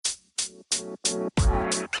Hello,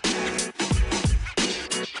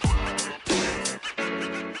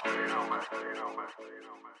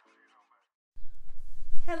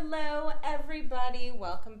 everybody.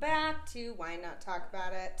 Welcome back to Why Not Talk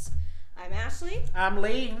About It. I'm Ashley. I'm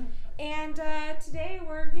Lee. And today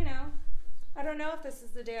we're, I don't know if this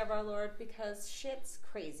is the day of our Lord because shit's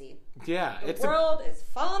crazy. Yeah. The world is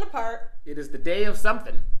falling apart. It is the day of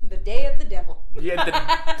something. The day of the devil.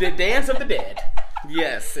 Yeah, the dance of the dead.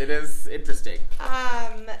 Yes, it is interesting.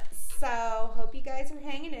 So hope you guys are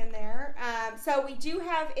hanging in there. So we do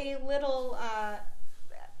have a little,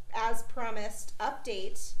 as promised,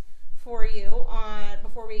 update for you on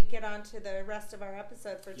before we get on to the rest of our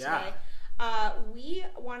episode for today. Yeah. We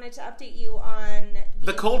wanted to update you on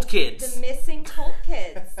the Colt kids. The missing Colt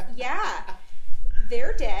kids. Yeah.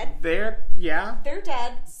 They're dead. They're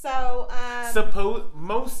dead. So,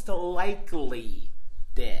 most likely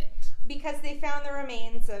dead. Because they found the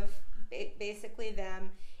remains of basically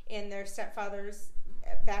them in their stepfather's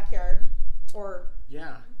backyard.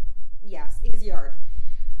 Yes, his yard.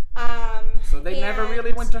 So they never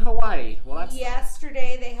really went to Hawaii. Well, that's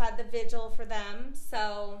yesterday they had the vigil for them,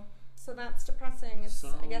 so that's depressing.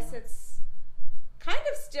 I guess it's kind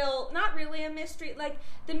of still not really a mystery, like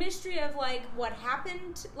the mystery of like what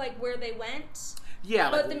happened, like where they went.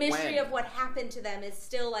 Yeah, but the mystery of what happened to them is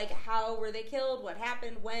still like how were they killed, what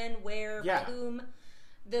happened, when, where, by whom.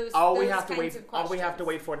 All we have to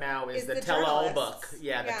wait for now is the tell-all book.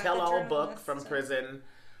 Yeah, the tell-all book from prison.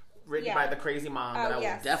 Written by the crazy mom that I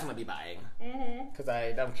will definitely be buying. Because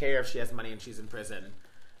I don't care if she has money and she's in prison.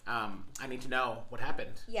 I need to know what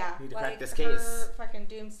happened. Yeah. I need to crack this case. Her fucking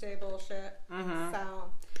doomsday bullshit.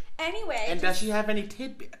 So, anyway. And does she have any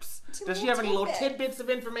tidbits? Does she have any little tidbits of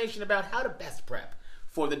information about how to best prep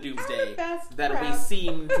for the doomsday that we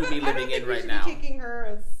seem to be living in right now? I taking her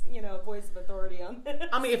as, voice of authority on this.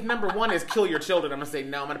 I mean, if number one is kill your children, I'm going to say,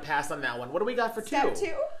 no, I'm going to pass on that one. What do we got for Step 2?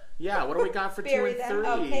 2? Yeah, what do we got for 2 and 3?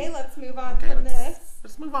 Okay, let's move on from this.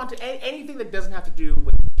 Let's move on to anything that doesn't have to do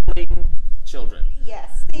with killing children.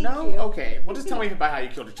 Yes, thank you. Okay. Well, just tell me about how you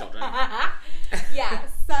killed your children. Yeah,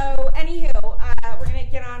 so anywho, we're going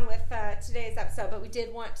to get on with today's episode, but we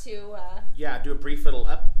did want to... do a brief little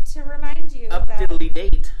to remind you that, diddly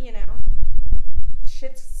date.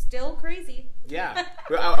 Shit's still crazy. Yeah.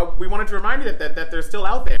 We wanted to remind you that they're still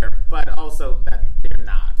out there, but also that they're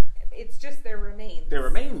not. It's just their remains. Their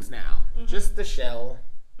remains now. Mm-hmm. Just the shell.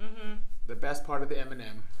 Mm-hmm. The best part of the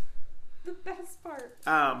M&M. The best part.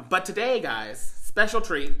 But today, guys, special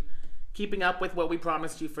treat. Keeping up with what we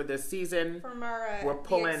promised you for this season. From our we're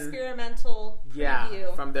pulling the experimental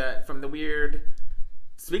preview. from the weird.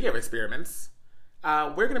 Speaking of experiments,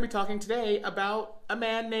 we're going to be talking today about a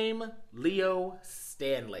man named Leo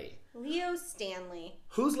Stanley. Leo Stanley.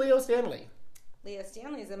 Who's Leo Stanley? Leo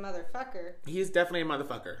Stanley's a motherfucker. He's definitely a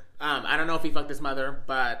motherfucker. I don't know if he fucked his mother,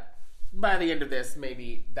 but by the end of this,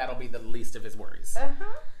 maybe that'll be the least of his worries.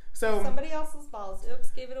 So somebody else's balls. Oops,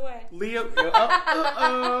 gave it away. Leo,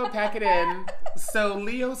 pack it in. So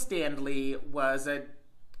Leo Stanley was a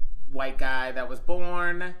white guy that was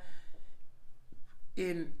born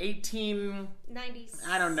in 1896.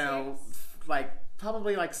 I don't know,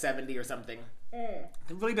 probably 70 or something. It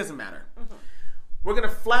really doesn't matter. Mm-hmm. We're going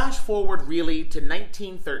to flash forward really to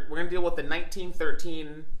 1913. We're going to deal with the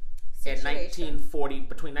 1913 and 1940,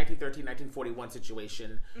 between 1913 and 1941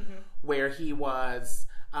 situation, where he was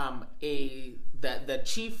the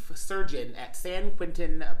chief surgeon at San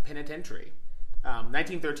Quentin Penitentiary.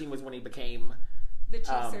 1913 was when he became the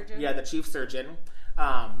chief surgeon. Yeah, the chief surgeon.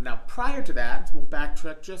 Now, prior to that, we'll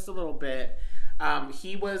backtrack just a little bit.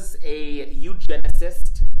 He was a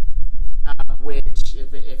eugenicist, which,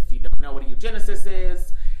 if you don't know what a eugenicist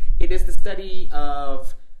is, it is the study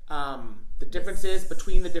of the differences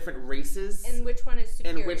between the different races. And which one is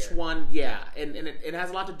superior. And which one, and it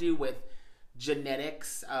has a lot to do with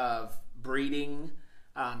genetics of breeding.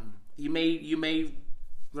 You may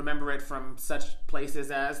remember it from such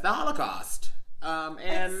places as the Holocaust.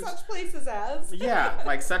 And such places as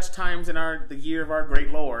like such times in the year of our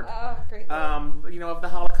great Lord. Oh, great Lord. Of the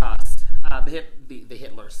Holocaust, the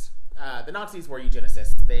Hitlers, the Nazis were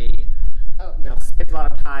eugenicists. They spent a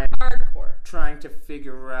lot of time hardcore trying to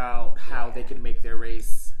figure out how they could make their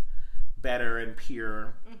race better and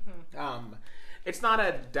pure. Mm-hmm. It's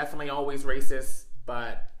not definitely always racist,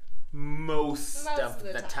 but most of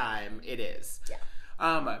the time it is.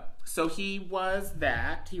 Yeah. So he was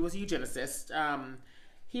that. He was a eugenicist.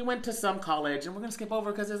 He went to some college, and we're going to skip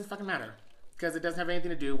over because it doesn't fucking matter. Because it doesn't have anything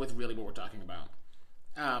to do with really what we're talking about.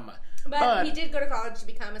 But he did go to college to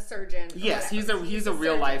become a surgeon. Yes, he's a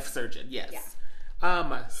real life surgeon. Yes.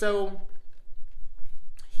 Yeah. So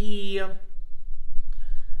he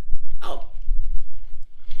Oh,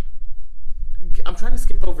 I'm trying to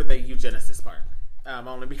skip over the eugenicist part,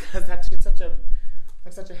 only because that's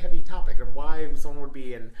such a heavy topic of why someone would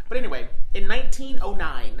be in. But anyway, in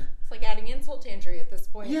 1909, it's like adding insult to injury at this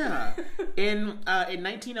point. Yeah, in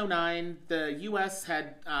 1909, the U.S.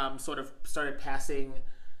 had sort of started passing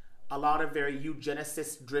a lot of very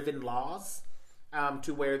eugenicist-driven laws,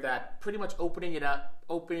 to where that pretty much opening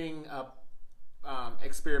up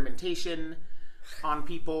experimentation on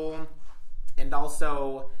people, and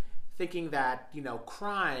also thinking that, you know,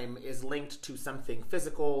 crime is linked to something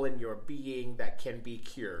physical in your being that can be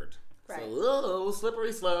cured. Right. So,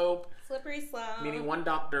 slippery slope. Slippery slope. Meaning one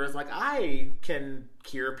doctor is like, I can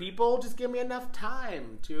cure people, just give me enough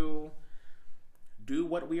time to do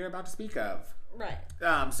what we are about to speak of. Right.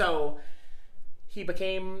 So he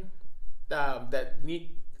became I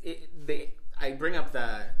bring up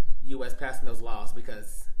the U.S. passing those laws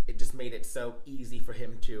because it just made it so easy for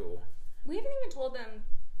him to. We haven't even told them,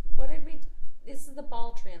 what did we, this is the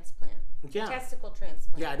ball transplant. Yeah. Testicle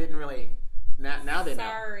transplant. Yeah, I didn't really, now they know.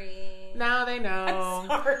 Sorry. Now they know. I'm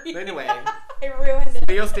sorry. But anyway. I ruined it.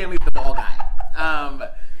 Leo Stanley's the ball guy.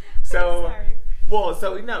 So, I'm sorry. Well,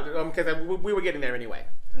 so, no, because we were getting there anyway.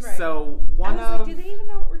 Right. So, one I was like, do they even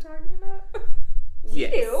know what we're talking about? We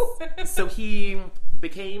do. So he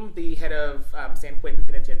became the head of San Quentin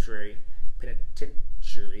Penitentiary.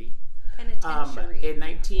 In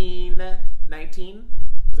 1919,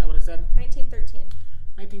 was that what I said? 1913.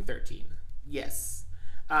 1913, yes.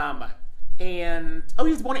 And, he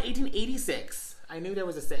was born in 1886. I knew there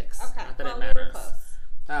was a 6. Okay, Not that well, it matters. we were close.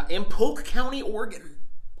 In Polk County, Oregon.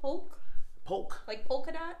 Polk? Polk. Like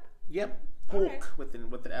polka dot? Yep, Polk right. with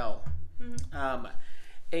an L. Mm-hmm.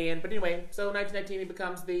 But anyway, so 1919 he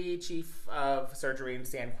becomes the chief of surgery in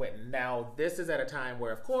San Quentin. Now, this is at a time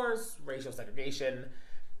where, of course, racial segregation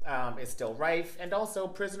is still rife, and also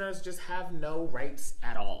prisoners just have no rights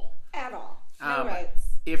at all. At all. No rights.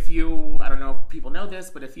 I don't know if people know this,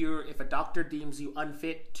 but if a doctor deems you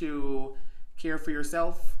unfit to care for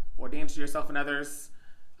yourself or danger yourself and others,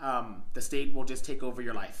 the state will just take over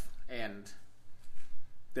your life. And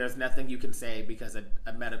there's nothing you can say because a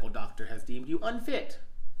medical doctor has deemed you unfit.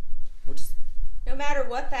 Which is, no matter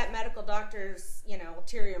what that medical doctor's,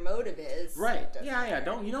 ulterior motive is. Right. Yeah.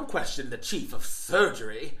 You don't question the chief of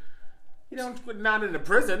surgery. You don't, not in a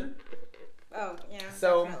prison. Oh, yeah.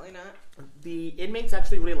 So, definitely not. The inmates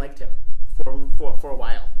actually really liked him for a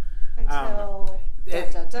while. Until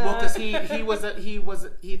well, because he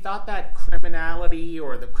thought that criminality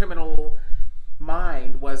or the criminal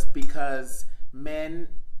mind was because men,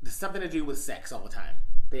 something to do with sex all the time.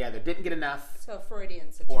 They either didn't get enough, so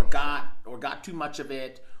Freudian situation, or got too much of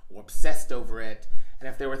it, or obsessed over it. And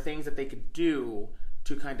if there were things that they could do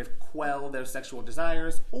to kind of quell their sexual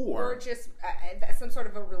desires, or just some sort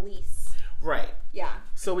of a release. Right. Yeah.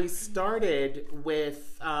 So he started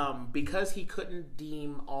with, because he couldn't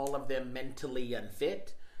deem all of them mentally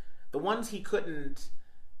unfit, the ones he couldn't,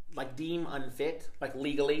 deem unfit,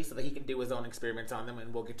 legally, so that he can do his own experiments on them,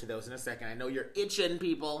 and we'll get to those in a second. I know you're itching,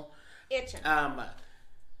 people. Itching.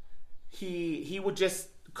 He would just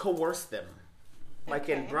coerce them,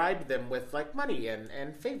 and bribe them with, money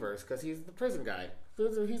and favors, because he's the prison guy.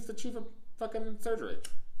 He's the chief of fucking surgery.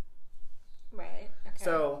 Right. Okay.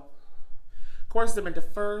 So, coerced them into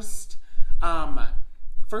first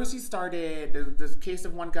he started, there's a case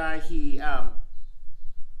of one guy, he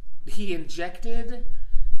injected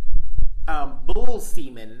bull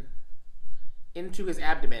semen into his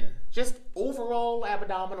abdomen, just overall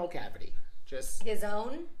abdominal cavity. Just his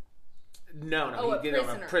own? No, he did it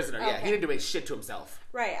on a prisoner. Okay. Yeah, he didn't do a shit to himself.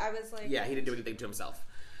 Right, I was like, yeah, he didn't do anything to himself.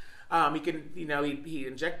 He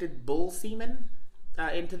injected bull semen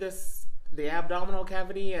into the abdominal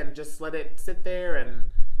cavity and just let it sit there and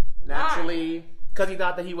naturally, because he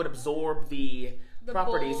thought that he would absorb the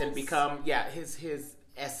properties bulls? And become his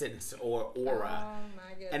essence or aura. Oh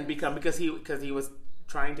my goodness. And become because he was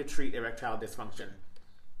trying to treat erectile dysfunction.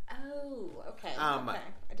 Oh, okay. Okay, I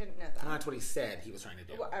didn't know that. That's what he said he was trying to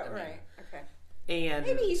do. Well, right. Okay. And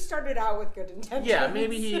maybe he started out with good intentions. Yeah,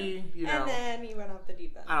 maybe he, and then he went off the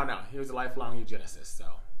deep end. I don't know. He was a lifelong eugenicist,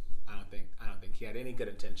 so I don't think he had any good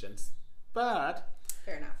intentions. But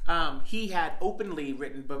fair enough. He had openly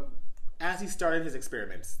written, but as he started his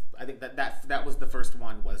experiments, I think that was the first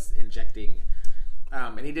one, was injecting,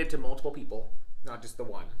 and he did it to multiple people, not just the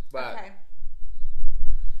one. But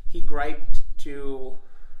he griped to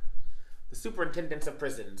the superintendents of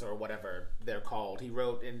prisons, or whatever they're called. He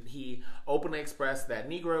wrote, and he openly expressed that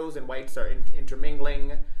Negroes and whites are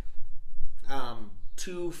intermingling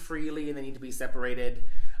too freely, and they need to be separated.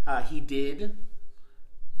 He did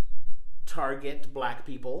target black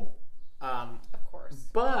people Of course.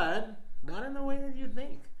 But not in the way that you'd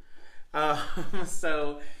think.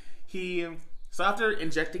 So after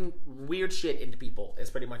injecting weird shit into people is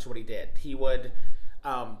pretty much what he did. He would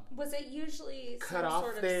was it usually cut some off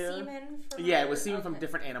sort of their semen from it was semen from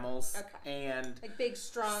different animals. Okay. And like big,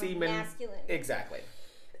 strong, semen, masculine. Exactly.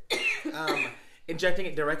 Injecting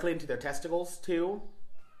it directly into their testicles too,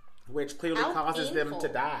 which clearly causes them to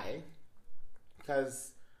die.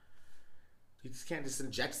 Because you just can't just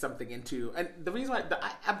inject something into... And the reason why... The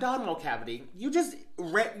abdominal cavity, you just...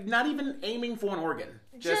 not even aiming for an organ.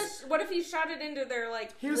 Just what if you shot it into their,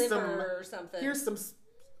 like, liver or something? Here's some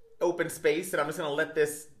open space, and I'm just going to let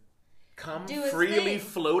this come freely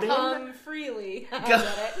floating. Come freely. I get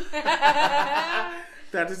it.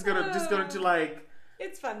 That's just going to, like...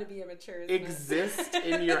 It's fun to be immature, exist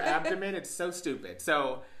in your abdomen. It's so stupid.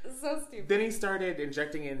 So stupid. Then he started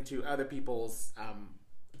injecting into other people's...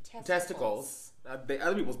 testicles, the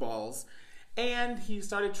other people's balls, and he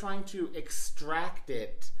started trying to extract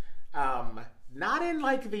it, not in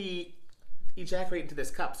like the ejaculate into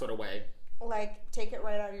this cup sort of way. Like take it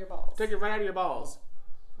right out of your balls. Take it right out of your balls.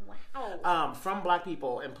 Wow. From black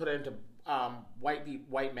people and put it into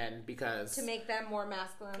white men because to make them more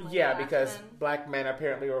masculine. Like because black men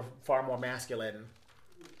apparently are far more masculine.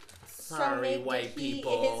 Sorry, white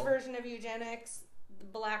people. In his version of eugenics, the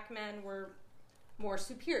black men were more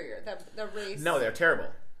superior. The race. No, they're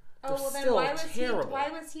terrible. Oh, well then why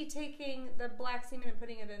was he taking the black semen and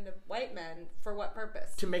putting it into white men? For what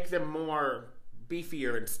purpose? To make them more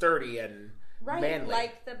beefier and sturdy and manly.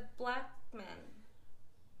 Like the black men.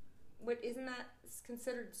 Isn't that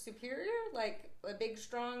considered superior? Like a big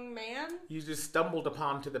strong man? You just stumbled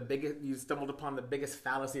upon the biggest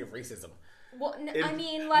fallacy of racism. Well, in his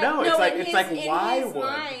mind, why?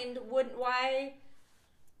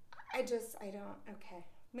 I don't. Okay,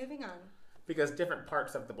 moving on. Because different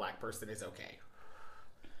parts of the black person is okay.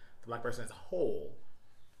 The black person as a whole,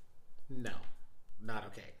 no, not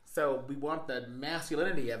okay. So we want the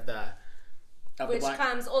masculinity of the which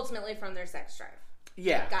comes ultimately from their sex drive.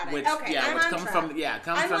 Yeah, got it. Okay, yeah, I'm which on comes track. from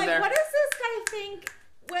I'm from like, there. what does this guy think?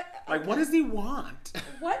 What does he want?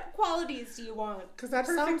 What qualities do you want? Because that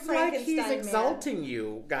sounds like he's exalting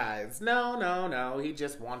you guys. No. He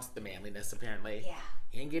just wants the manliness, apparently. Yeah.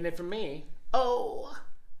 He ain't getting it from me. Oh.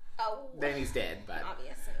 Then he's dead, but...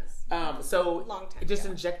 Obviously. So, long time just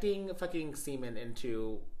ago. injecting fucking semen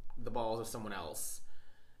into the balls of someone else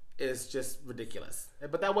is just ridiculous.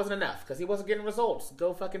 But that wasn't enough, because he wasn't getting results.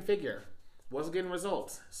 Go fucking figure. Wasn't getting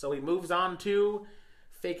results. So he moves on to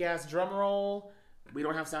fake-ass drum roll. We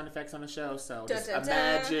don't have sound effects on the show, so just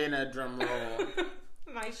imagine a drum roll.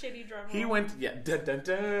 My shitty drum roll. He went, dun dun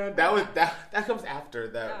dun. That comes after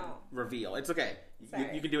the reveal. It's okay.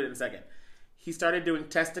 You can do it in a second. He started doing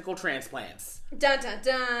testicle transplants. Dun dun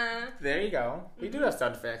dun. There you go. We do have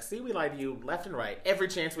sound effects. See, we lie to you left and right. Every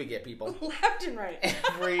chance we get, people. Left and right.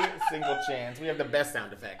 Every single chance. We have the best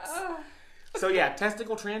sound effects. So yeah,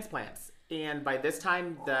 testicle transplants. And by this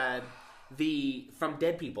time, from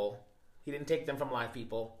dead people, he didn't take them from live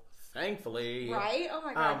people. Thankfully. Right? Oh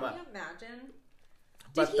my God. Can you imagine?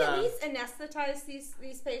 Did he at least anesthetize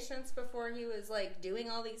these patients before he was like doing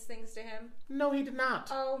all these things to him? No, he did not.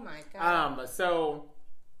 Oh my God. So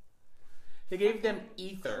he gave them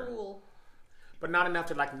ether. Cruel. But not enough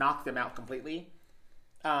to like knock them out completely.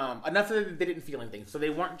 Enough that they didn't feel anything. So they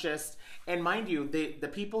weren't just, and mind you, the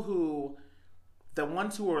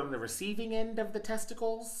ones who were on the receiving end of the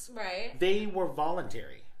testicles, right? They were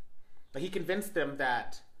voluntary. Like he convinced them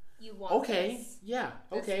that you want this. Yeah,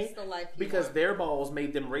 okay. This is the life because their balls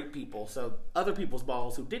made them rape people. So other people's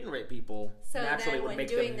balls who didn't rape people naturally would make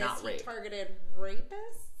them not rape. He targeted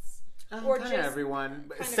rapists, or just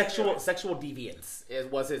everyone. Sexual deviance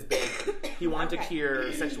was his big. He wanted to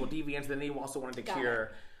cure sexual deviance, then he also wanted to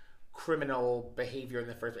cure criminal behavior in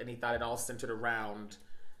the first, and he thought it all centered around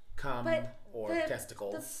cum or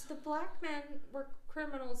testicles. The black men were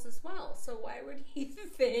criminals as well, so why would he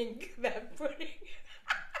think that putting...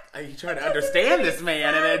 You trying to understand this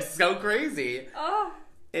man, and it's so crazy.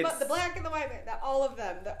 But the black and the white men, all of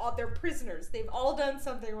them, they're prisoners. They've all done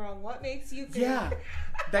something wrong. What makes you think... Yeah,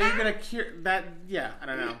 that you're going to cure... That, yeah, I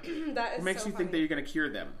don't know. That is what makes you think that you're going to cure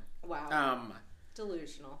them? Wow.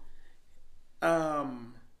 Delusional. I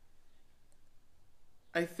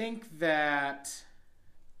think that...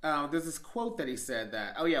 there's this quote that he said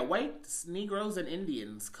that, whites, Negroes, and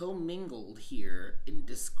Indians commingled here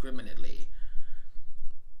indiscriminately.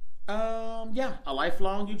 A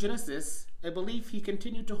lifelong eugenicist, a belief he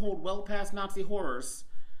continued to hold well past Nazi horrors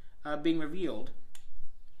being revealed.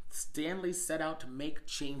 Stanley set out to make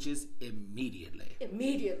changes immediately.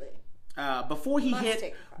 Before he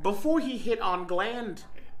hit on gland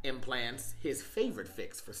implants, his favorite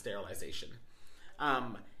fix for sterilization.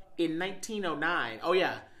 In 1909,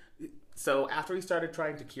 so after he started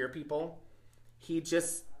trying to cure people, he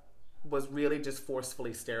just was really just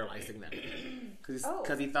forcefully sterilizing them.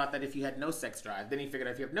 Because he thought that if you had no sex drive, then he figured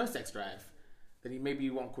out if you have no sex drive, then maybe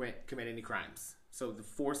you won't commit any crimes. So the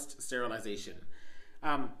forced sterilization.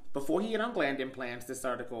 Before he hit on gland implants, this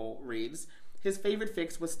article reads, his favorite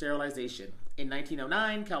fix was sterilization. In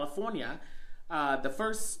 1909, California, the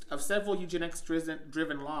first of several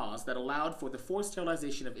eugenics-driven laws that allowed for the forced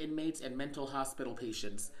sterilization of inmates and mental hospital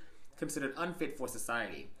patients considered unfit for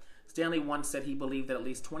society. Stanley once said he believed that at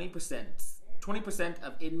least 20%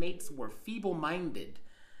 of inmates were feeble-minded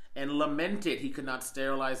and lamented he could not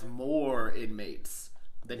sterilize more inmates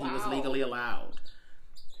than he was legally allowed.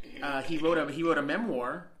 He wrote a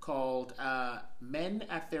memoir called Men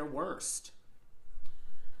at Their Worst.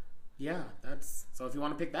 Yeah, so if you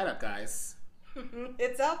want to pick that up, guys.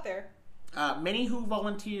 It's out there. Many who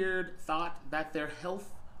volunteered thought that their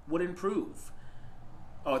health would improve.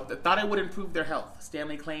 Thought it would improve their health.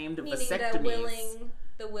 Stanley claimed vasectomies.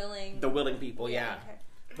 The willing people, yeah. Okay.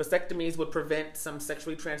 Vasectomies would prevent some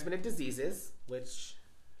sexually transmitted diseases, which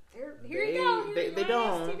here you go. They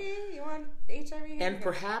don't. STD, you want HIV? And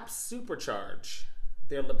perhaps supercharge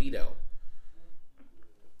their libido.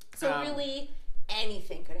 So really,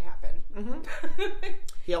 anything could happen. Mm-hmm.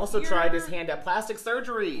 He also tried his hand at plastic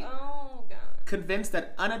surgery. Oh, God. Convinced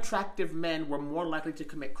that unattractive men were more likely to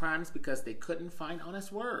commit crimes because they couldn't find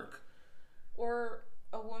honest work. Or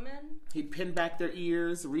a woman? He'd pin back their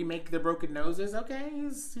ears, remake their broken noses. Okay,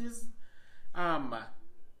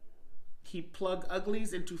 he'd plug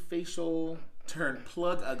uglies into facial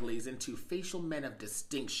men of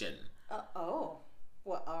distinction. Well,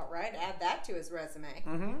 all right. Add that to his resume.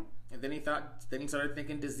 Mm-hmm. And then he started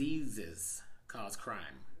thinking diseases cause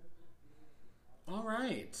crime. All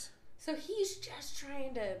right. So he's just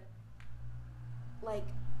trying to,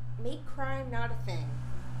 make crime not a thing.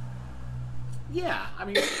 Yeah, I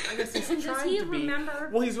mean, I guess he's trying Does he to be. remember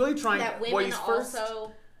Well, he's really trying. that women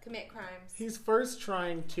also commit crimes? He's first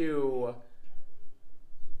trying to,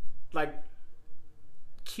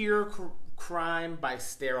 cure crime by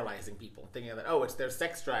sterilizing people, thinking that it's their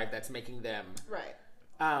sex drive that's making them right.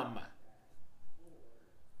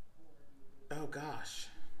 Oh gosh,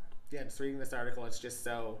 yeah. Just reading this article, it's just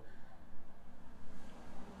so.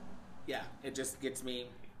 Yeah, it just gets me.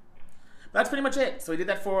 That's pretty much it. So he did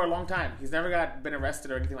that for a long time. He's never been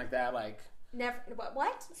arrested or anything like that. Never.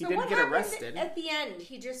 What? He didn't get arrested at the end.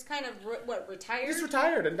 He just kind of retired. He just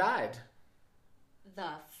retired and died. The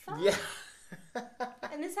fuck? Yeah.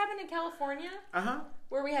 And this happened in California.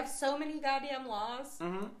 Where we have so many goddamn laws.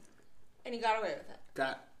 Mm-hmm. And he got away with it.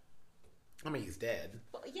 He's dead.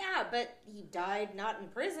 Well, yeah, but he died not in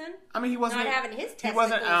prison. He wasn't not having his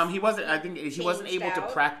testicles. He wasn't. I think he wasn't able to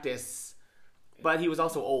practice, but he was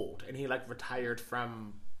also old, and he retired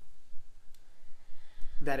from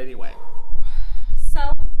that anyway.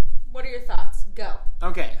 So, what are your thoughts? Go.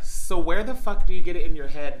 Okay, so where the fuck do you get it in your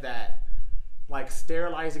head that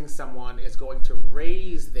sterilizing someone is going to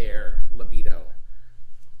raise their libido?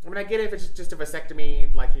 I get it if it's just a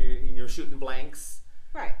vasectomy, you're shooting blanks,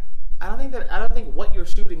 right? I don't think what you're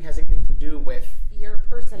shooting has anything to do with your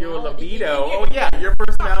personality, your libido. Your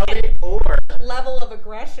personality or level of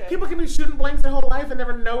aggression. People can be shooting blanks their whole life and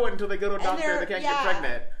never know it until they go to a doctor and they can't get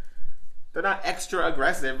pregnant. They're not extra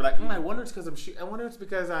aggressive, but I wonder it's because I wonder it's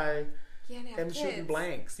because I am shooting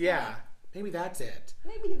blanks. Yeah, maybe that's it.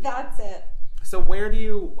 So where do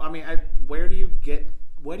you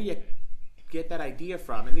get that idea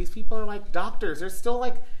from? And these people are doctors. They're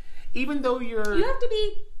still even though you're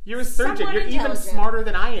a surgeon, you're even smarter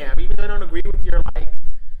than I am, even though I don't agree with your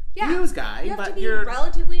news guy. You have to be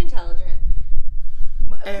relatively intelligent.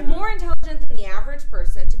 And more intelligent than the average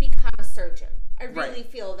person to become a surgeon. I really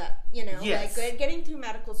feel that, yes. Getting through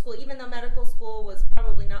medical school, even though medical school was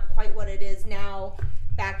probably not quite what it is now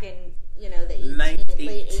back in, the late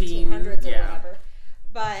 1800s or whatever.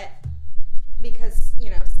 But because,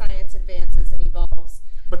 science advances and evolves.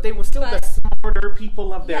 But they were still the smarter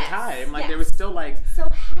people of their time. They were still So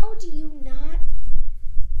how do you not...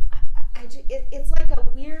 it's like a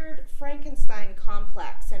weird Frankenstein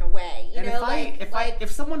complex in a way.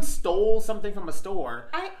 If someone stole something from a store,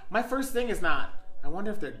 my first thing is not, I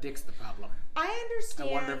wonder if their dick's the problem. I understand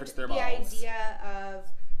I wonder if it's their balls. The idea of,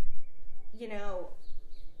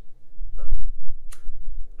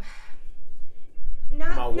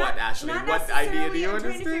 Ashley? What idea do you understand? I'm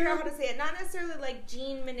trying to figure out how to say it. Not necessarily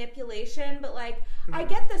gene manipulation, but I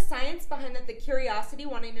get the science behind it, the curiosity,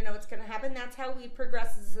 wanting to know what's going to happen. That's how we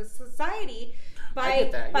progress as a society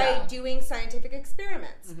by doing scientific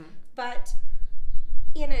experiments. Mm-hmm. But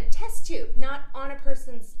in a test tube, not on a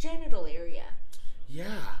person's genital area. Yeah.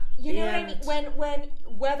 You know what I mean? When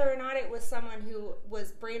whether or not it was someone who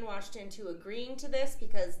was brainwashed into agreeing to this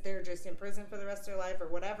because they're just in prison for the rest of their life or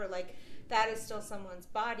whatever, like that is still someone's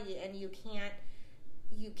body, and you can't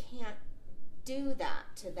do that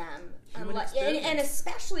to them, unless, and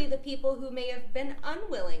especially the people who may have been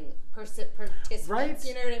unwilling participants. Right?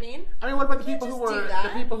 You know what I mean? I mean, what about the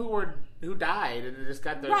people who died and just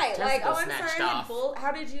got their testicles snatched off?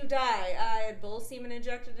 How did you die? I had bull semen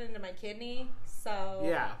injected into my kidney. So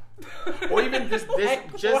yeah, or even just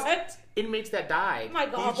inmates that died. My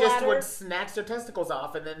gallbladder. He just would snatch their testicles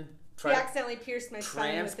off and then accidentally pierced my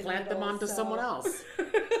spine with the transplant them onto someone else.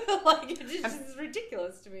 Like it's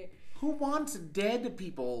ridiculous to me. Who wants dead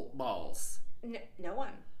people balls? No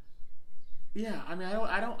one. Yeah, I mean,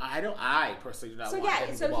 I personally do not want dead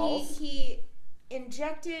people balls. He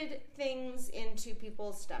injected things into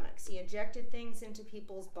people's stomachs. He injected things into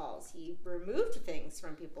people's balls. He removed things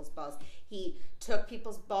from people's balls. He took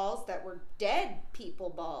people's balls that were dead people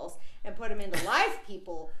balls and put them into live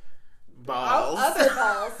people balls. Other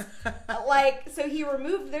balls. So he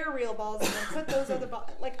removed their real balls and then put those other balls.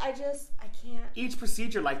 I can't. Each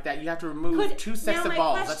procedure like that, you have to remove 2 sets of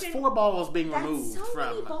balls. That's 4 balls being removed from. That's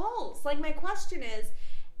so many balls. My question is,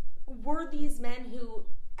 were these men who,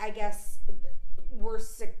 I guess, were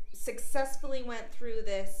successfully went through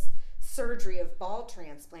this surgery of ball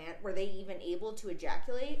transplant, were they even able to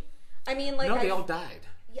ejaculate? I mean, no, they all died.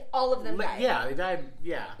 Yeah, all of them died. Yeah, they died.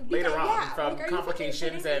 Yeah, later on from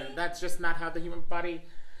complications, and that's just not how the human body.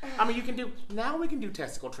 I mean, we can do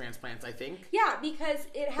testicle transplants, I think. Yeah, because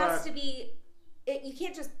it has to be. You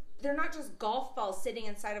can't just. They're not just golf balls sitting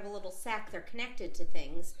inside of a little sack. They're connected to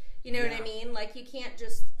things. You know what I mean? You can't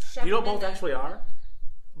just shove. You know what balls actually are?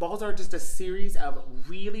 Balls are just a series of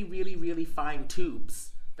really, really, really fine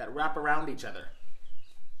tubes that wrap around each other.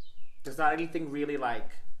 There's not anything really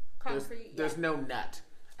concrete. There's no nut,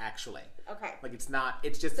 actually. Okay. It's not.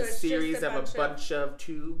 It's just a series of a bunch of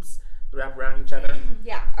tubes that wrap around each other.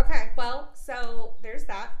 Yeah. Okay. Well, so there's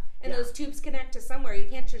that, and those tubes connect to somewhere. You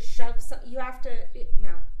can't just shove. You have to.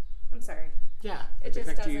 No. I'm sorry. Yeah. It just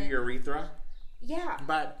connect doesn't. to your urethra. Yeah.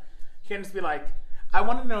 But you can't just be I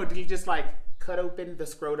want to know. Did you just cut open the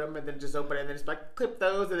scrotum and then just open it and then just clip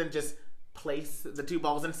those and then just place the 2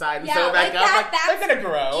 balls inside and sew back up? They're gonna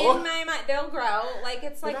grow. In my mind, they'll grow.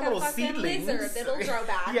 It's like a fucking seedlings. lizard. It'll grow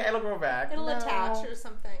back. Yeah, it'll grow back. It'll attach or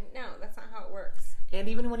something. No, that's not how it works. And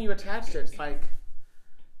even when you attach it, it's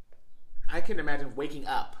I can imagine waking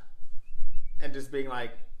up and just being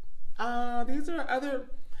these are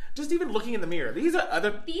other. Just even looking in the mirror, these are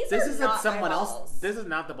other. This is not someone else. This is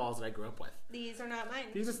not the balls that I grew up with. These are not mine.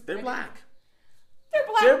 They're black.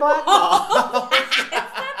 They're black balls. It's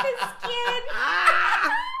not the skin.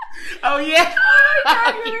 Oh yeah. Oh my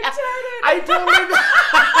god, you're retarded. I totally.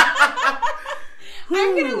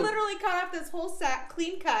 I'm gonna literally cut off this whole sack,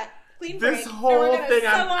 clean break. This whole thing,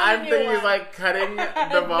 I'm thinking is cutting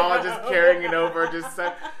the ball and just carrying it over.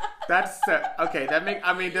 That's okay.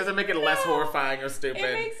 Doesn't make it less horrifying or stupid.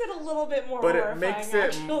 It makes it a little bit more horrifying. But it makes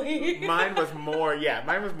it. Actually. Mine was more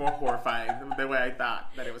horrifying the way I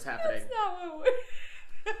thought that it was happening. That's not what.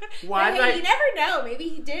 Why? Hey, you never know. Maybe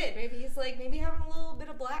he did. Maybe he's maybe having a little bit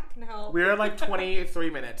of black can help. We're 23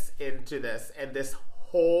 minutes into this, and this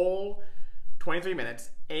whole 23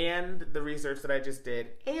 minutes, and the research that I just did,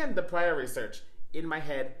 and the prior research in my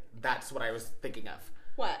head, that's what I was thinking of.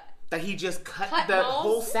 What? That he just cut the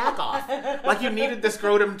whole sack off. You needed the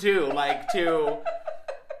scrotum too, to. No.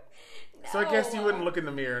 So I guess you wouldn't look in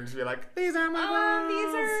the mirror and just be these are my balls.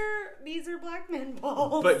 These are black men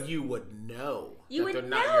balls. But you would know. You would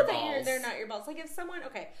know that they're not your balls. If someone,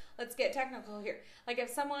 let's get technical here. If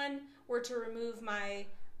someone were to remove my,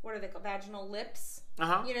 what are they called, vaginal lips?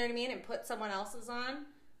 Uh-huh. You know what I mean? And put someone else's on.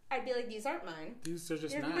 I'd be these aren't mine. These are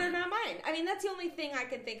just mine. They're not mine. I mean, that's the only thing I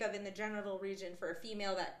can think of in the genital region for a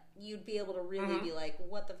female that you'd be able to really be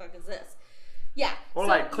what the fuck is this? Yeah. Or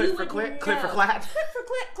clit for clit, clit for clat.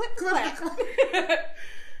 Clit for clit.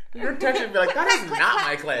 Your touch would be that is not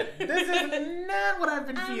my clit. This is not what I've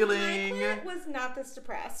been feeling. My clit was not this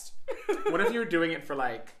depressed. What if you were doing it for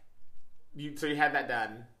so you had that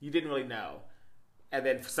done, you didn't really know, and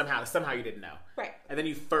then somehow you didn't know. Right. And then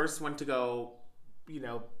you first went to go,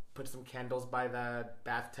 put some candles by the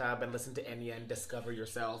bathtub and listen to Enya and discover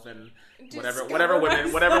yourself and whatever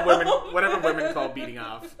women call beating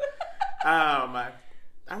off. I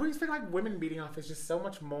always feel women beating off is just so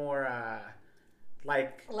much more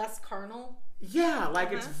less carnal. Yeah,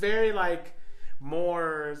 like it's very like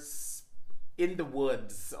more in the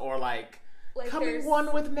woods or like coming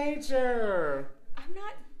one with nature. I'm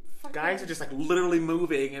not. Guys are just like literally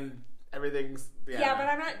moving and everything's. Yeah, but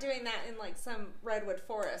I'm not doing that in like some redwood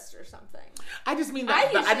forest or something. I just mean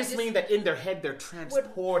that. I just mean that in their head they're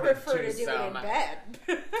transported would prefer to do it in bed.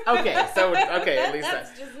 Okay, at least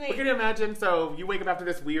that's just me. But can you imagine? So you wake up after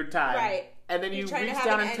this weird time, right? And then you reach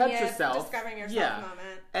down and touch yourself. Discovering yourself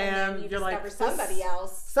moment. And then you you're like somebody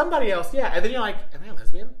else. Somebody else, yeah. And then you're like, am I a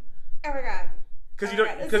lesbian? Oh my god. Because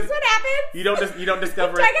is this what happens? You don't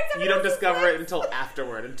discover it until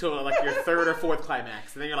afterward, until like your third or fourth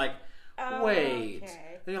climax, and then you're like, wait.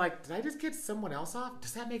 Okay. Then you're like, did I just get someone else off?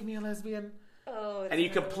 Does that make me a lesbian? Oh. And you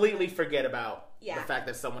completely forget about the fact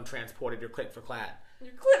that someone transported your clit for clat.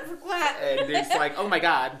 Your clit for clat. And it's like, oh my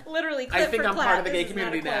god. Literally, clit I think for I'm clat. part of the gay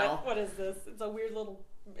community now. What is this? It's a weird little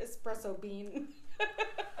espresso bean.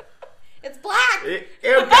 It's black.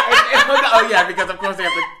 Oh yeah, because of course they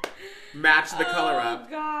have to match the color up.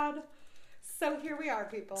 Oh god. So here we are,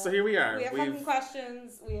 people. So here we are. We have fucking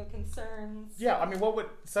questions. We have concerns. Yeah, I mean,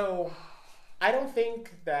 I don't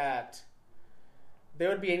think that there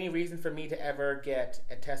would be any reason for me to ever get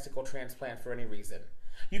a testicle transplant for any reason.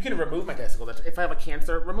 You can remove my testicles. If I have a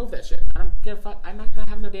cancer, remove that shit. I don't give a fuck. I'm not gonna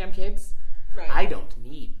have no damn kids. Right. I don't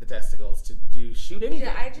need the testicles to shoot anything.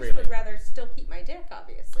 Yeah, I just would rather still keep my dick,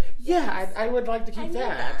 obviously. Yeah, I would like to keep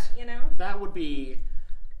that. You know, that would be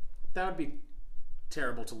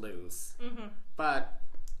terrible to lose. Mm-hmm. But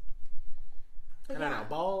I don't know,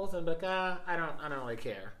 balls and like I don't really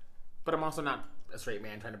care. But I'm also not a straight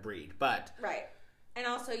man trying to breed. But right, and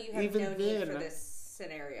also you have no need for this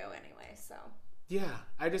scenario anyway. So yeah,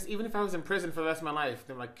 even if I was in prison for the rest of my life,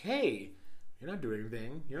 they're like, hey. You're not doing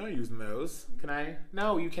anything. You're not using those. Can I?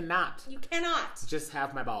 No, you cannot. You cannot. Just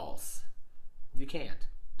have my balls. You can't.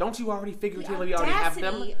 Don't you already figuratively already have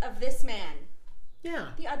them? The audacity of this man. Yeah.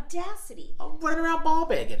 The audacity. Oh, running around ball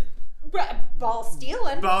begging. Ball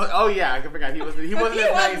stealing. Oh yeah, I forgot. He wasn't he as wasn't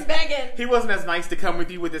nice. Begging. He wasn't as nice to come with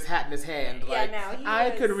you with his hat in his hand. Like, I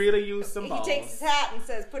could really use some balls. He takes his hat and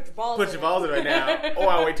says, "Put your balls in right now, or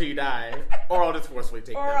I'll wait till you die, or I'll just forcefully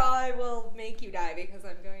take them, or I will make you die because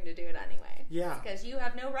I'm going to do it anyway." Yeah, because you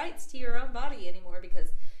have no rights to your own body anymore because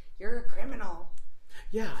you're a criminal.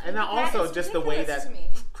 Yeah, and now also just the way that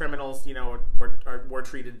criminals, were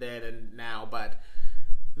treated then and now, but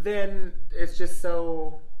then it's just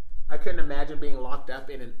so. I couldn't imagine being locked up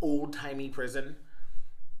in an old-timey prison.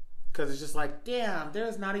 Because it's just like, damn,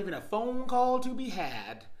 there's not even a phone call to be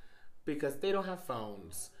had. Because they don't have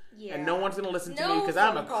phones. Yeah. And no one's going to listen to me because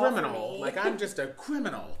I'm a criminal. Like, I'm just a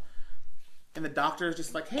criminal. And the doctor is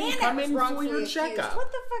just like, hey, come in for your checkup. What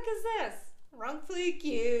the fuck is this? Wrongfully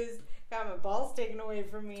accused. Got my balls taken away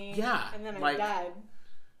from me. Yeah. And then I died.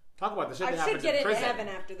 Talk about the shit that happens in prison. I should get into heaven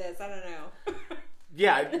after this. I don't know.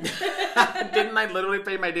 Yeah. Didn't I literally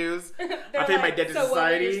pay my dues? I paid my debt to society. What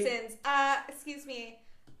are your sins? Excuse me.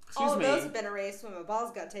 All of those have been erased when my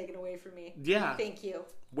balls got taken away from me. Yeah. Thank you.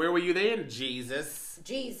 Where were you then, Jesus?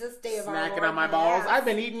 Jesus, day of our Smacking Lord, on my balls. I've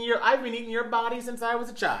been eating your body since I was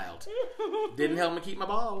a child. Didn't help me keep my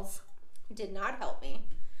balls. Did not help me.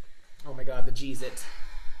 Oh my god, the Jeez-It.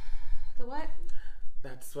 The what?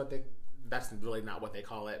 That's really not what they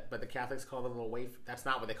call it, but the Catholics call it a little wafer. That's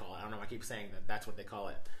not what they call it. I don't know why I keep saying that. That's what they call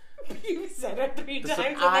it. You said it 3 times,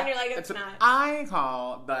 and then you're like, it's not. I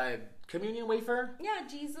call the communion wafer. Yeah,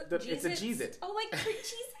 Jesus. It's a Jeez-It. Oh, like 3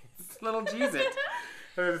 Jeez-Its. Little Jeez-It.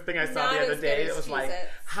 There was a thing I saw the other day. It was like,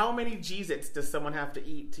 how many Jeez-Its does someone have to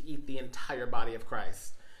eat the entire body of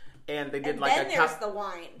Christ? And they did there's the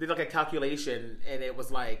wine. They did like a calculation, and it was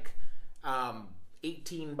like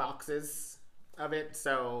 18 boxes of it.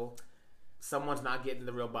 So someone's not getting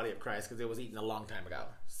the real body of Christ because it was eaten a long time ago.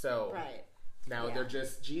 So now they're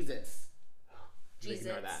just Jeez-Its.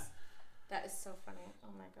 Jeez-Its. That is so funny. Oh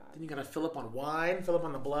my god. Then you gotta fill up on wine, fill up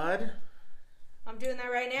on the blood. I'm doing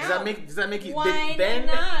that right now. Does that make you? Why then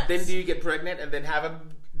not? Then do you get pregnant and then have a?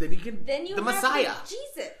 Then you can. Then you the have Messiah.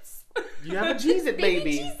 Jeez-Its. You have a Jeez-It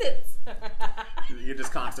baby. Jeez-Its. You're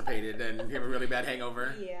just constipated and you have a really bad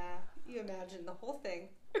hangover. Yeah, you imagine the whole thing.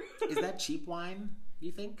 Is that cheap wine?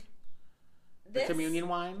 You think? This? The communion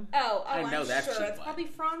wine? Oh, I know I'm that's sure. cheap It's wine. probably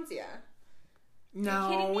Franzia.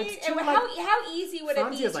 No, it's too how easy would it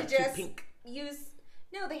be to like just pink. use?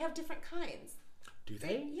 No, they have different kinds. Do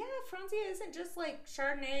they? Yeah, Franzia isn't just like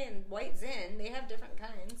Chardonnay and White Zin. They have different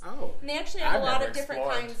kinds. Oh, and they actually have a lot of different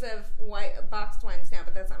kinds of boxed wines now,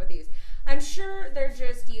 but that's not what they use. I'm sure they're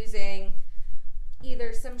just using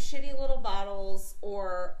either some shitty little bottles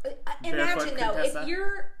or imagine though if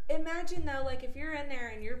you're in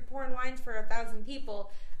there and you're pouring wines for 1,000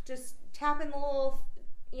 people, Just tapping the little,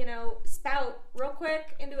 spout real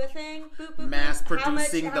quick into a thing. Boop, boop, Mass boop.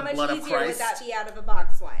 producing the blood of How much easier would Christ. that be out of a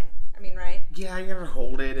box wine? I mean, right? Yeah, you gotta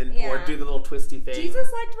hold it and or do the little twisty thing.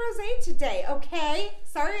 Jesus liked rosé today. Okay,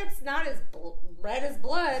 sorry, it's not as red as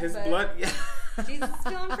blood. His but blood, yeah. Jesus is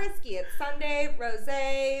feeling frisky. It's Sunday,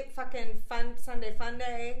 rosé, fucking fun Sunday fun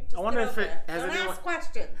day. Just I wonder if it has Don't anyone, ask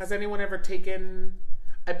questions. Has anyone ever taken?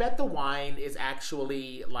 I bet the wine is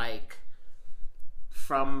actually like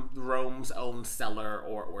from Rome's own cellar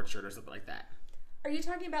or orchard or something like that. Are you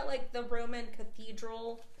talking about like the Roman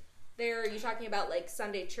cathedral? There, are you talking about like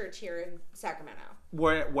Sunday church here in Sacramento?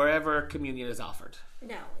 Wherever communion is offered.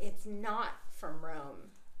 No, it's not from Rome.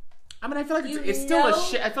 I mean, I feel like it's still a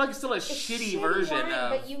I feel like it's still a shitty version wine,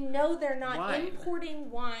 of. but they're not wine. Importing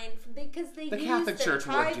wine because they The use Catholic their Church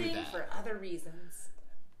would do tithing that. for other reasons.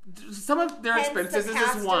 Some of their expenses is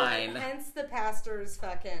just wine. Hence the pastor's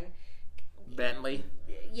fucking Bentley.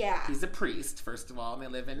 Yeah. He's a priest, first of all, and they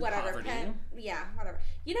live in whatever. poverty. Whatever.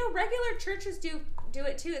 Regular churches do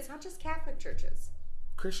it too. It's not just Catholic churches.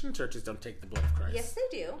 Christian churches don't take the blood of Christ. Yes,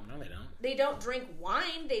 they do. No, they don't. They don't drink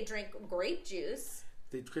wine. They drink grape juice.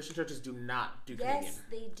 The Christian churches do not do communion. Yes,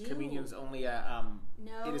 they do. Communion's only a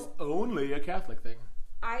No. It is only a Catholic thing.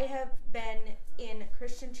 I have been in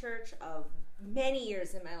Christian church of many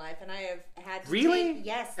years in my life, and I have had to Really?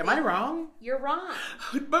 Yes. Am I wrong? You're wrong.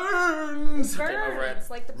 It burns. It Okay, I'm over it. burns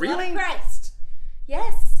like the blood Really? of Christ.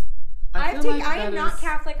 Yes. I feel like I am that not is-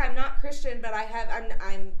 Catholic. I'm not Christian, but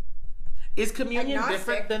I'm. Is communion agnostic.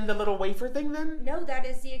 different than the little wafer thing then? No, that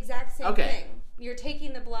is the exact same Okay. thing. You're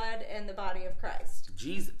taking the blood and the body of Christ.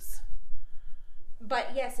 Jesus.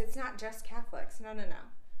 But yes, it's not just Catholics. No.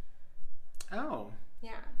 Oh.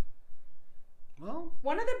 Yeah. Well,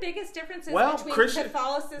 One of the biggest differences between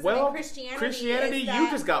Catholicism and Christianity is that you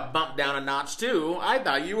just got bumped down a notch too. I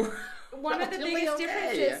thought you were one of the relatively biggest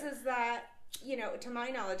differences is that, to my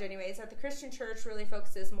knowledge anyways, that the Christian church really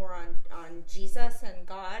focuses more on Jesus and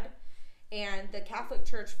God, and the Catholic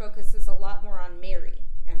church focuses a lot more on Mary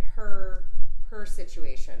and her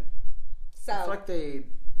situation. So I feel like they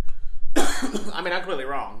I mean, I'm clearly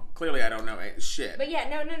wrong. Clearly, I don't know shit. But yeah,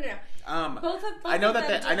 no. Both I know of them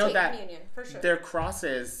that do I know take that communion, for sure. their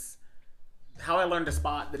crosses. How I learned to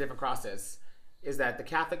spot the different crosses is that the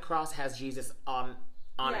Catholic cross has Jesus on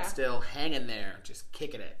it still hanging there, just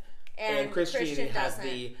kicking it. And Christianity has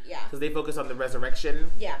because they focus on the resurrection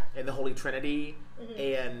and the Holy Trinity,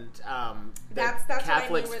 and that's Catholics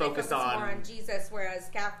what I mean, where focus they on more on Jesus, whereas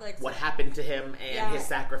Catholics what happened to him and his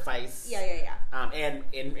sacrifice. And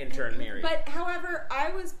in turn Mary. But however, I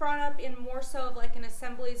was brought up in more so of like an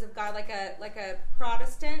Assemblies of God, like a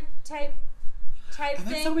Protestant type and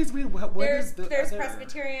thing. that's always weird. There's other?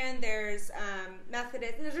 Presbyterian, there's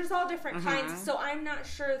Methodist, there's all different kinds. So I'm not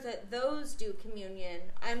sure that those do communion.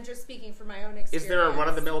 I'm just speaking from my own experience. Is there a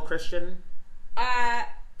run-of-the-mill Christian?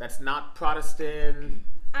 That's not Protestant.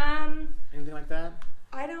 Anything like that?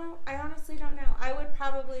 I honestly don't know. I would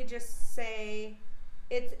probably just say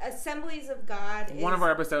it's Assemblies of God. One of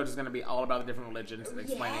our episodes is going to be all about the different religions and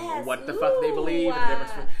explaining what the Ooh, fuck they believe, and the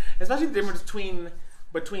difference, especially the difference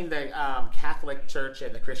between the Catholic Church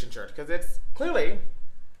and the Christian Church, because it's clearly.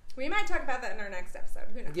 We might talk about that in our next episode.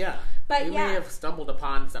 Who knows? Yeah, but we may have stumbled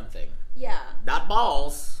upon something. Yeah, not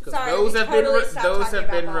balls, because those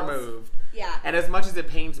have been removed. Yeah, and as much as it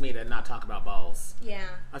pains me to not talk about balls, yeah,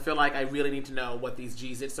 I feel like I really need to know what these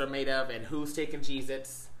Jesus are made of and who's taking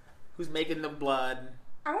Jesus, who's making the blood.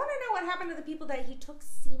 I want to know what happened to the people that he took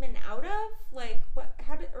semen out of. Like, what?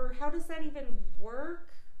 How does that even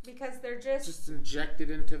work? Because they're just injected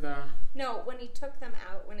into the. No, when he took them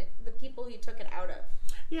out, the people he took it out of.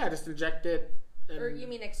 Yeah, just inject it. Or you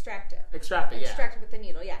mean extract it? Extract it, Extract it with the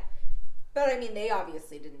needle, yeah. But I mean, they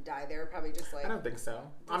obviously didn't die. They were probably just like. I don't think so.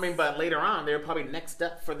 I mean, but later on, they were probably next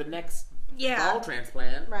up for the next ball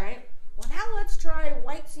transplant. Right. Well, now let's try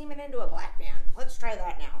white semen into a black man. Let's try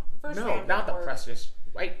that now. No, not the precious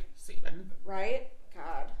white semen. Right?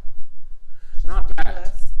 God. Not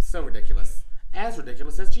that. So ridiculous. As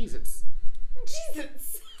ridiculous as Jesus.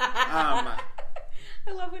 Jesus. I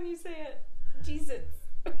love when you say it. Jesus.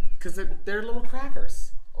 Because they're little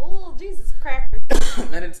crackers. Oh, Jesus crackers.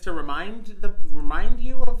 And it's to remind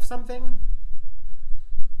you of something.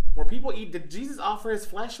 Where people eat. Did Jesus offer his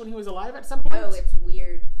flesh when he was alive at some point? Oh, it's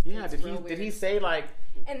weird. Yeah. Did he say like?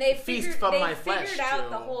 And they feast from my flesh. Figured out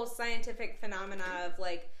the whole scientific phenomena of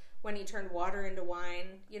like when he turned water into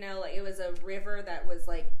wine. You know, like it was a river that was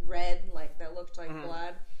like red, like that looked like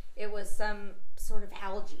blood. It was some sort of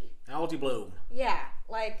algae. Algae bloom. Yeah,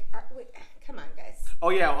 like come on, guys. Oh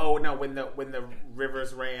yeah. Oh no. When the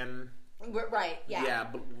rivers ran. Right. Yeah. Yeah.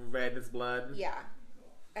 Red as blood. Yeah.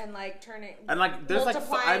 and like turning and like there's like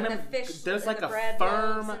I remember the fish there's like the a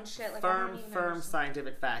firm shit.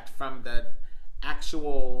 scientific fact from the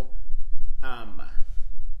actual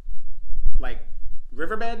like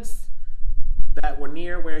riverbeds that were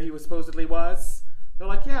near where he was supposedly was. They're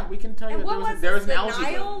like, yeah, we can tell you there was an algae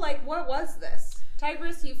Nile? bloom. Like, what was this?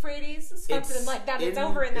 Tigris, Euphrates, something like that. It's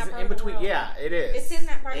over in that part of the world. Yeah, it is. It's in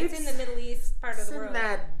that part. It's in the Middle East part of the world. It's in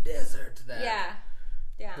that desert that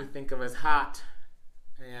we think of as hot.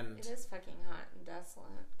 And it is fucking hot and desolate.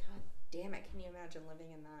 God damn it! Can you imagine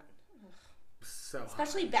living in that? Ugh. So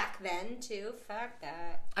especially hot. Back then too. Fuck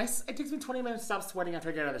that. It takes me 20 minutes to stop sweating after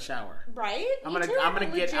I get out of the shower. Right? I'm gonna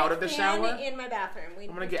get out of the shower in my bathroom.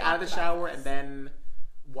 I'm gonna get out of the shower and then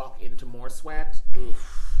walk into more sweat.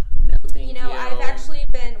 Oof. No, thank you. I've actually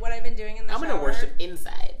been what I've been doing in the shower. I'm gonna worship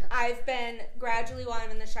inside. I've been gradually while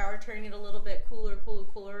I'm in the shower turning it a little bit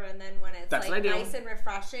cooler, and then when it's like nice and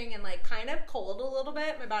refreshing and like kind of cold a little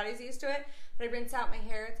bit, my body's used to it. But I rinse out my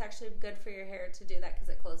hair. It's actually good for your hair to do that because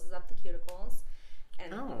it closes up the cuticles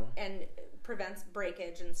and prevents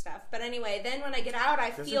breakage and stuff. But anyway, then when I get out,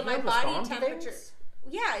 I feel my body temperature.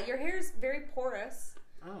 Yeah, your hair is very porous.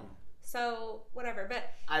 Oh. So whatever,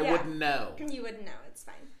 but I wouldn't know. You wouldn't know. It's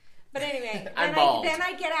fine. But anyway, then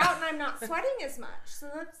I get out and I'm not sweating as much. So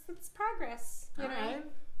that's progress. You know? Right.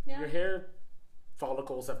 Yeah. Your hair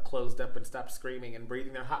follicles have closed up and stopped screaming and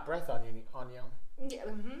breathing their hot breath on you. Yeah,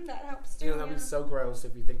 that helps too. That'd be so gross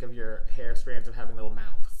if you think of your hair strands of having little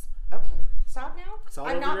mouths. Okay, stop now. It's all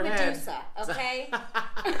I'm over not your Medusa, head. okay?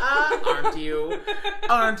 Aren't you?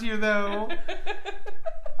 Aren't you though?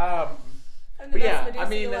 I'm the best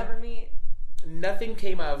Medusa you'll ever meet. Nothing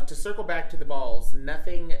came of, to circle back to the balls,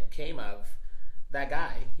 nothing came of that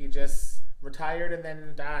guy. He just retired and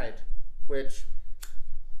then died, which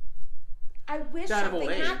I wish something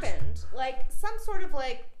happened. Like some sort of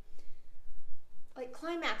like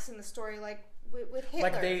climax in the story, like with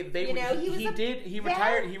Hitler. Like he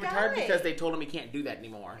retired because they told him he can't do that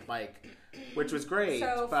anymore. Like, which was great.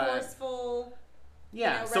 So forceful.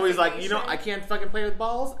 Yeah, so he's like, I can't fucking play with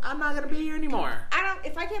balls. I'm not gonna be here anymore.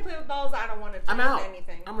 If I can't play with balls, I don't want to do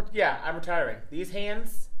anything. I'm retiring. These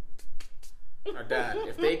hands are done.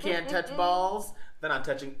 If they can't touch balls, then I'm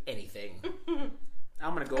touching anything.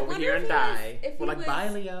 I'm gonna go over here and die. Well, like, bye,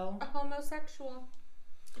 Leo. A homosexual.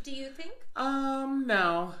 Do you think?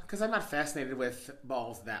 No, because I'm not fascinated with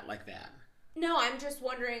balls like that. No, I'm just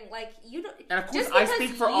wondering, like, you don't... And of course, I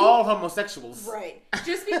speak for all homosexuals. Right.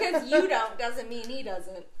 Just because you don't doesn't mean he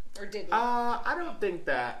doesn't, or didn't. I don't think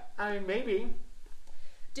that. I mean, maybe.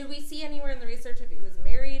 Did we see anywhere in the research if he was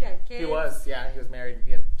married, had kids? He was, yeah. He was married.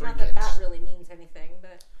 He had 3 kids. Not that really means anything,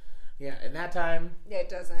 but... Yeah, in that time... Yeah, it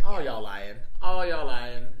doesn't. Y'all lying.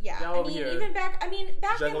 Yeah. Y'all even back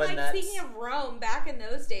in, like, nuts. speaking of Rome, back in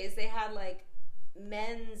those days, they had, like,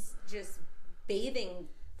 men's just bathing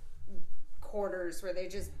quarters where they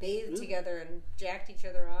just bathed together and jacked each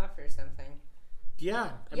other off or something. Yeah.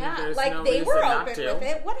 They were open with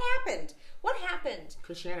it. What happened?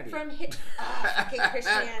 Christianity. Fucking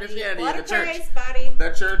Christianity. Christianity. What the a church. Christ, buddy. The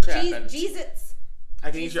church happened. Jesus.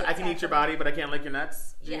 I can eat your body, but I can't lick your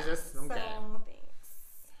nuts. Jesus. Yeah, okay.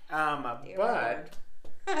 Thanks.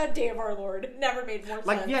 But Day of our Lord. Never made more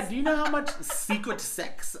sense. Yeah, do you know how much secret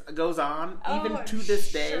sex goes on even to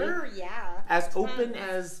this day? Sure, yeah. As open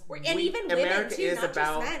as even America too, is not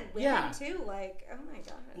about just men, women too. Like, oh my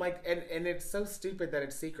god. Like, and it's so stupid that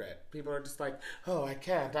it's secret. People are just like, oh, I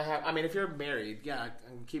can't. I mean, if you're married,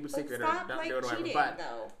 keep it secret or don't do it, whatever. Cheating, but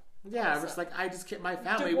though. Yeah, it's like, I just can't. My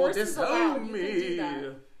family Divorce will disown me.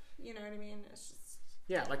 You know what I mean? It's just...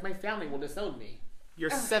 Yeah, like my family will disown me. You're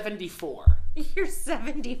 74. You're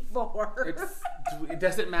 74. It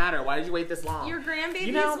doesn't matter. Why did you wait this long? Your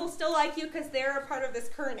grandbabies will still like you because they're a part of this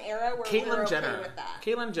current era where we're okay with that.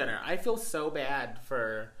 Caitlyn Jenner. I feel so bad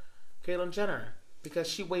for Caitlyn Jenner because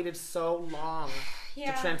she waited so long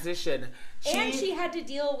to transition. She had to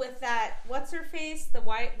deal with that. What's her face? The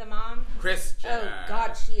mom. Kris Jenner. Oh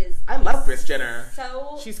God, she is. I love Kris Jenner.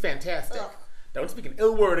 She's fantastic. Ugh. Don't speak an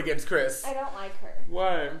ill word against Kris. I don't like her.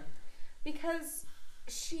 Why? Because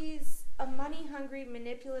she's a money-hungry,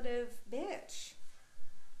 manipulative bitch.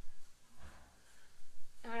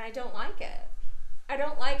 And I don't like it. I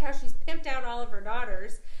don't like how she's pimped out all of her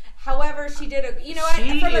daughters. However, she did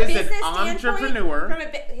from a business entrepreneur.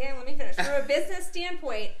 Let me finish. From a business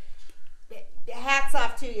standpoint, hats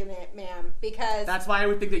off to you, ma'am, because... That's why I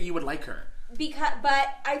would think that you would like her. But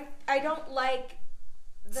I don't like...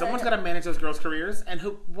 Someone's got to manage those girls' careers, and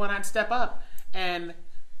why not step up? And...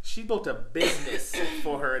 She built a business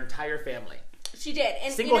for her entire family. She did.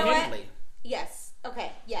 And single-handedly. You know what? Yes.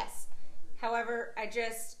 Okay. Yes. However, I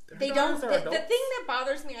just Their daughters are the adults. thing that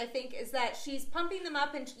bothers me, I think, is that she's pumping them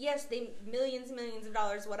up, and yes, they millions and millions of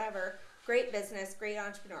dollars, whatever. Great business, great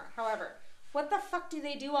entrepreneur. However, what the fuck do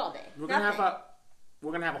they do all day? We're Nothing.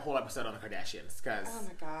 gonna have a whole episode on the Kardashians because Oh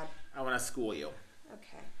my god. I want to school you.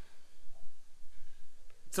 Okay.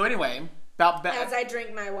 So anyway, about As I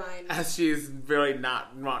drink my wine. as she's really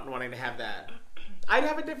not wanting to have that. I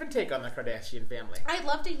have a different take on the Kardashian family. I'd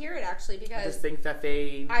love to hear it actually I because just think that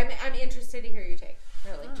they, I'm interested to hear your take.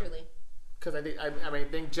 Really, truly. because I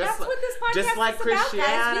think just That's what this podcast just like is about, guys.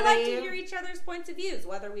 Christianity, We like to hear each other's points of views,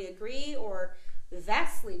 whether we agree or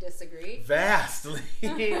vastly disagree. vastly.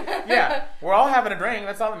 Yeah, we're all having a drink.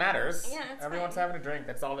 That's all that matters. Yeah, it's Everyone's fine. having a drink.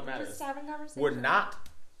 That's all that matters. Just having conversation. We're not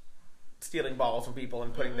stealing balls from people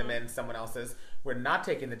and putting them in someone else's. We're not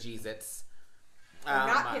taking the Cheez-Its. We're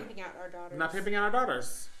not pimping out our daughters. Not pimping out our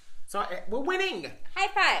daughters. So we're winning. High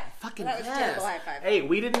five. Fucking That was yes. terrible high five. Hey,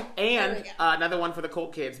 we didn't. And There we go. another one for the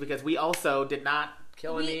Colt kids because we also did not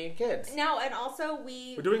kill any kids. No, and also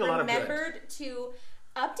we're doing a lot of good. remembered to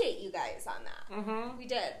update you guys on that. Mm-hmm. We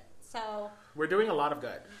did. So We're doing a lot of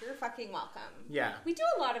good. you're fucking welcome. Yeah. We do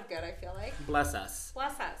a lot of good, I feel like. Bless us.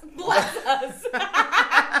 Bless us. Bless us.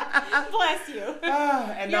 Bless you.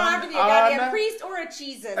 And You don't have to be a goddamn priest or a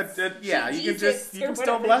Cheez-Its. yeah, you can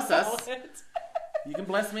still bless us. You can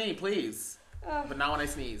bless me, please. But not when I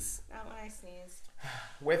sneeze. Not when I sneeze.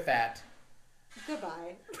 With that,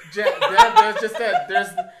 Goodbye.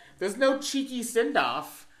 there's no cheeky send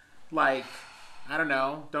off. Like, I don't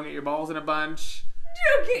know, don't get your balls in a bunch.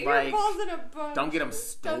 Don't get Like, your balls in a bunch. Don't get them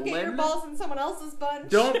stolen. Don't get your balls in someone else's bunch.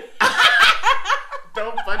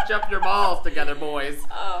 Don't bunch up your balls together, boys.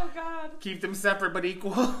 Oh God. Keep them separate but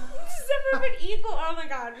equal. Separate but equal. Oh my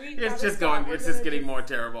God. It's just getting more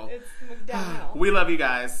terrible. It's downhill. We love you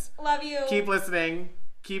guys. Love you. Keep listening.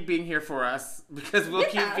 Keep being here for us because we'll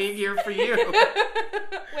keep us. being here for you.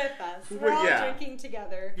 with us. We're all Yeah. drinking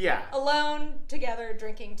together. Yeah. Alone, together,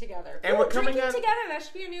 drinking together. And we're coming drinking on- together. That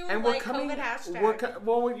should be a new COVID hashtag.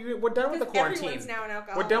 We're done with the Because quarantine. everyone's now an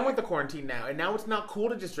alcoholic. We're done with the quarantine now, and now it's not cool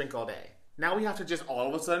to just drink all day. Now we have to just all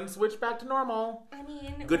of a sudden switch back to normal. I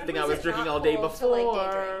mean, Good when thing I was it drinking not all day cool to, like, day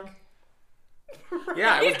before. drink?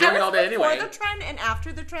 Yeah, I was drinking all day before anyway. the trend and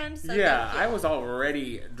after the trend. So Yeah, thank you. I was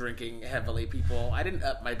already drinking heavily, people. I didn't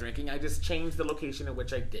up my drinking. I just changed the location in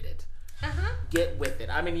which I did it. Get with it.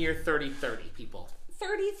 I'm in year 30-30, people.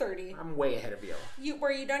 30-30. I'm way ahead of you.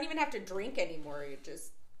 Where you don't even have to drink anymore. You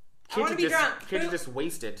just I Kids want are to be just drunk. kids are just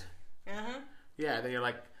wasted. Uh-huh. Yeah, then you're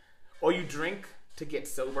like, or you drink to get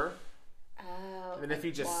sober. Oh. And then if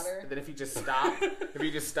you just water.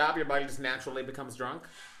 stop, your body just naturally becomes drunk.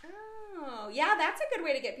 Oh, yeah, that's a good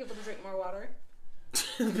way to get people to drink more water.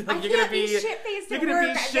 You're I gonna can't be be shit-faced you're at gonna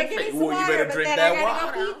work. be I shit get faced. some Well, you water, better but drink then that I gotta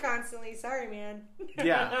water. go pee constantly. Sorry, man.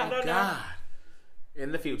 Yeah. I Oh don't know. God.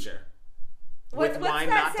 In the future. What's wine,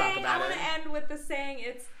 that not talk saying? I about want it. to end with the saying,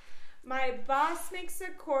 it's, my boss makes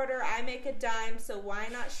a quarter, I make a dime, so why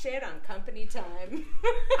not shit on company time?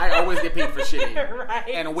 I always get paid for shitting. Right.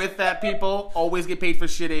 And with that, people, always get paid for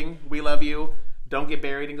shitting. We love you. Don't get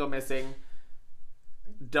buried and go missing.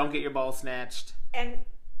 Don't get your balls snatched. And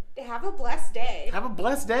have a blessed day. Have a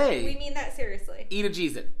blessed day. We mean that seriously. Eat a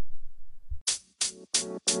Cheez-It.